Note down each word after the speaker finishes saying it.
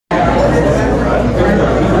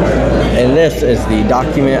And this is the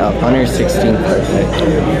document of Hunter's 16th birthday.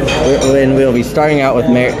 And we'll be starting out with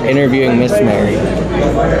interviewing Miss Mary.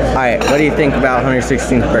 Alright, what do you think about Hunter's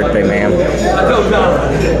 16th birthday, ma'am?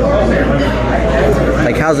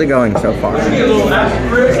 Like, how's it going so far?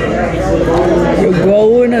 You're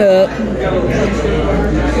growing up.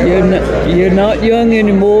 You're not young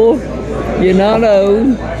anymore. You're not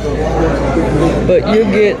old. But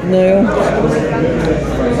you're getting there.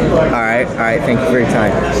 Alright, thank you for your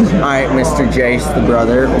time. Alright, Mr. Jace, the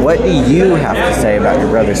brother, what do you have to say about your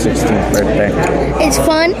brother's 16th birthday? It's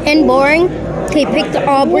fun and boring. He picked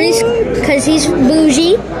Aubrey's because he's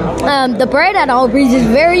bougie. The bread at Aubrey's is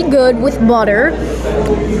very good with butter.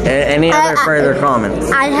 Any other further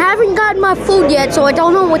comments? I haven't gotten my food yet, so I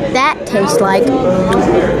don't know what that tastes like.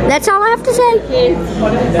 That's all I have to say.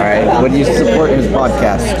 Alright, would you support his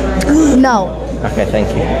podcast? No. Okay, thank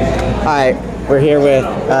you. Alright, we're here with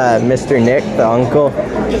Mr. Nick, the uncle.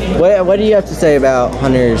 What do you have to say about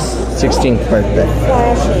Hunter's 16th birthday?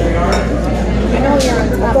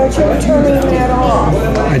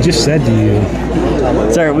 I just said to you.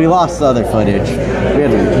 Sir, we lost the other footage.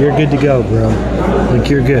 You're good to go, bro. Like,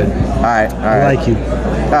 you're good. Alright. I like you.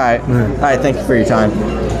 Alright, thank you for your time.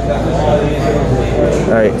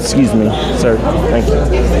 Alright, excuse me, sir. Thank you.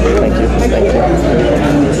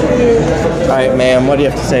 Alright, ma'am, what do you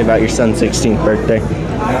have to say about your son's 16th birthday?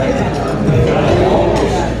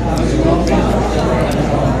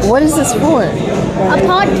 What is this for? A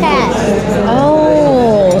podcast.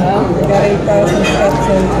 Oh.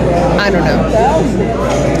 I don't know.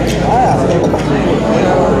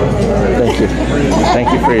 Thank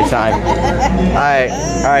you for your time.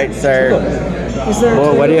 Alright, sir.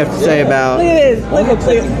 Well, what do you have to say about... Look at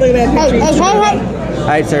this. Look at that. Hey.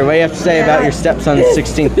 Alright, sir, what do you have to say about your stepson's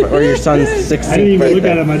 16th, or your son's 16th I didn't even birthday? look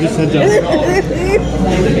at him. I just said that.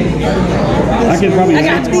 I could probably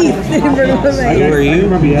edit it. Who are you?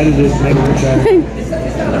 Probably edit it. Make it look better.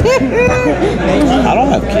 I don't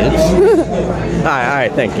have kids.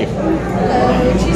 Alright, thank you.